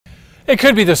It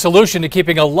could be the solution to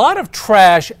keeping a lot of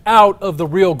trash out of the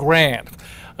Rio Grande.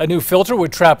 A new filter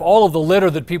would trap all of the litter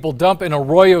that people dump in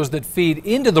arroyos that feed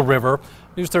into the river.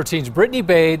 News 13's Brittany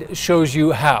Bade shows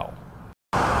you how.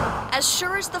 As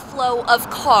sure as the flow of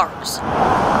cars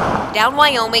down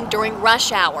Wyoming during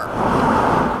rush hour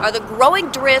are the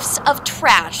growing drifts of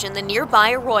trash in the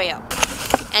nearby arroyo.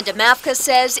 And Amafka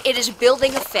says it is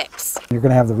building a fix. You're going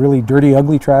to have the really dirty,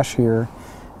 ugly trash here,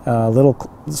 a little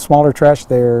smaller trash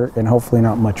there, and hopefully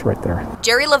not much right there.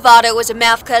 Jerry Lovato is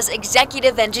Amafka's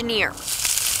executive engineer.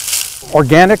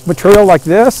 Organic material like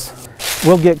this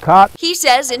will get caught. He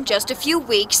says in just a few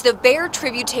weeks, the Bear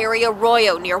tributary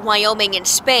arroyo near Wyoming and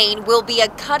Spain will be a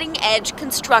cutting-edge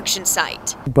construction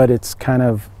site. But it's kind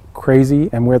of crazy,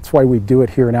 and that's why we do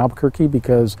it here in Albuquerque,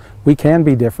 because we can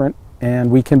be different and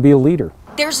we can be a leader.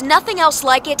 There's nothing else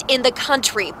like it in the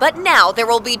country, but now there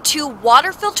will be 2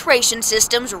 water filtration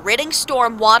systems ridding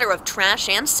storm water of trash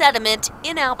and sediment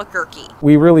in Albuquerque.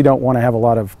 We really don't want to have a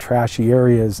lot of trashy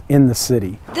areas in the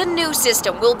city. The new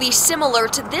system will be similar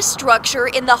to this structure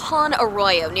in the Han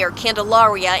Arroyo near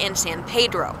Candelaria and San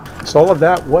Pedro. So all of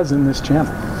that was in this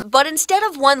channel. But instead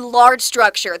of one large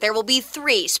structure, there will be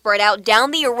 3 spread out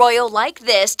down the arroyo like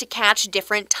this to catch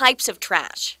different types of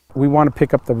trash. We want to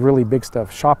pick up the really big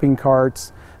stuff, shopping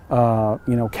carts,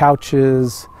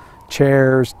 couches,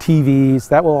 chairs, TVs.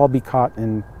 That will all be caught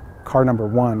in car number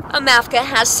 1. Amafka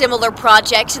has similar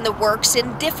projects in the works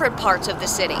in different parts of the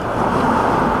city.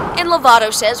 And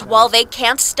Lovato says while they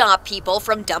can't stop people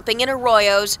from dumping in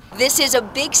arroyos, this is a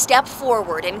big step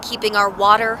forward in keeping our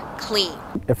water clean.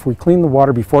 If we clean the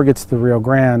water before it gets to the Rio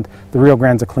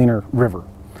Grande's a cleaner river.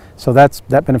 So that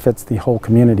benefits the whole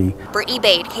community. Brittany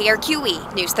Bade,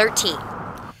 KRQE, News 13.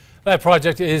 That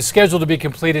project is scheduled to be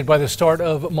completed by the start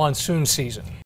of monsoon season.